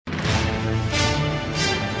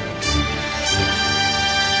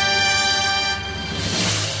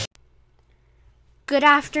Good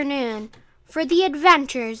afternoon for the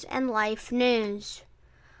Adventures in Life news.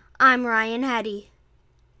 I'm Ryan Hetty.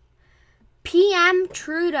 PM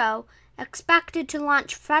Trudeau expected to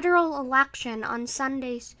launch federal election on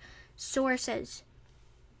Sunday's sources.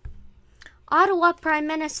 Ottawa Prime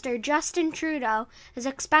Minister Justin Trudeau is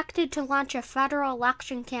expected to launch a federal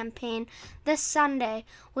election campaign this Sunday,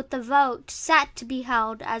 with the vote set to be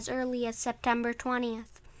held as early as September 20th.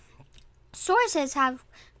 Sources have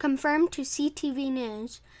confirmed to CTV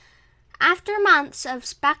News. After months of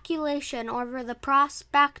speculation over the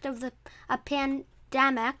prospect of a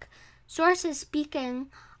pandemic, sources speaking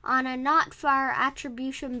on a not-far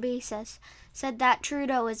attribution basis said that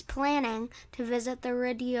Trudeau is planning to visit the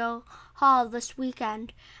Rideau Hall this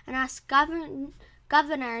weekend and asked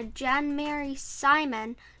Governor Jean-Marie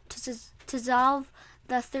Simon to dissolve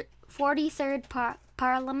the 43rd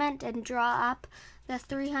Parliament and draw up the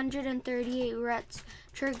 338 writs,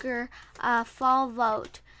 trigger a fall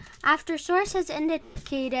vote. After sources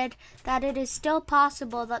indicated that it is still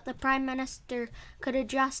possible that the Prime Minister could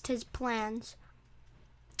adjust his plans.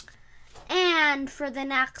 And for the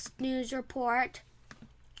next news report,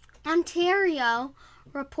 Ontario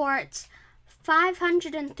reports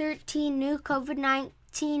 513 new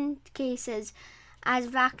COVID-19 cases as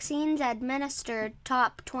vaccines administered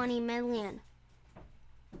top 20 million.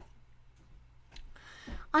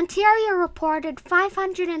 Ontario reported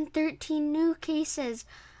 513 new cases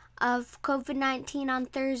of COVID-19 on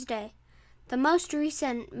Thursday, the most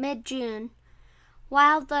recent mid-June,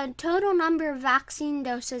 while the total number of vaccine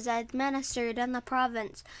doses administered in the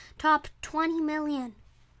province topped 20 million.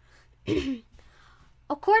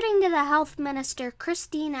 According to the Health Minister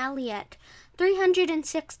Christine Elliott,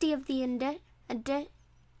 360 of the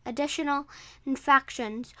additional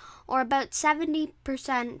infections, or about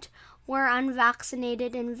 70%, were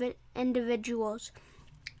unvaccinated individuals.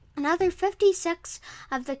 Another 56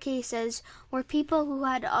 of the cases were people who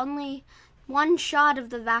had only one shot of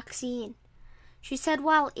the vaccine. She said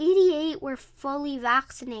while 88 were fully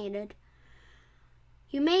vaccinated.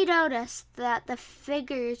 You may notice that the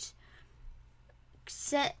figures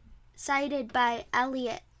cited by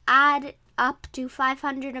Elliott add up to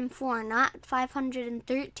 504, not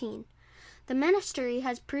 513. The ministry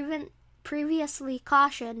has previously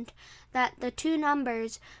cautioned that the two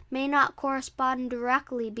numbers may not correspond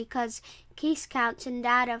directly because case counts and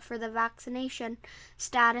data for the vaccination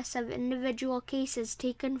status of individual cases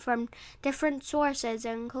taken from different sources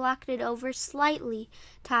and collected over slightly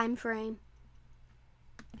time frame.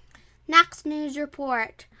 Next news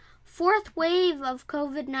report. Fourth wave of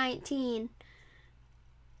COVID-19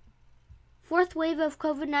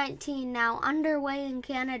 now underway in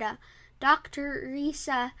Canada. Dr.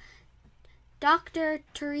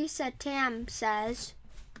 Theresa Tam says,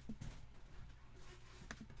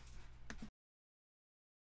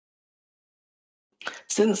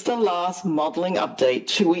 since the last modeling update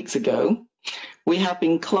 2 weeks ago, we have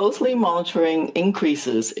been closely monitoring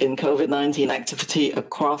increases in COVID-19 activity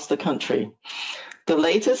across the country. The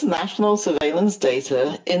latest national surveillance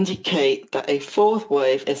data indicate that a fourth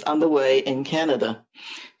wave is underway in Canada,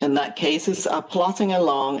 and that cases are plotting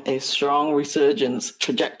along a strong resurgence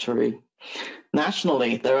trajectory.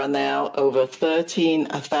 Nationally, there are now over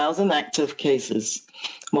 13,000 active cases,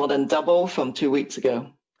 more than double from 2 weeks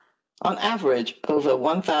ago. On average, over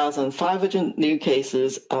 1,500 new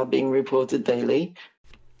cases are being reported daily.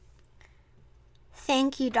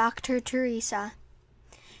 Thank you, Dr. Theresa.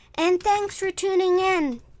 And thanks for tuning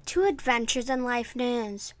in to Adventures in Life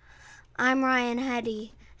News. I'm Ryan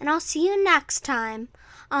Hetty, and I'll see you next time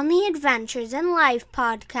on the Adventures in Life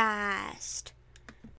podcast.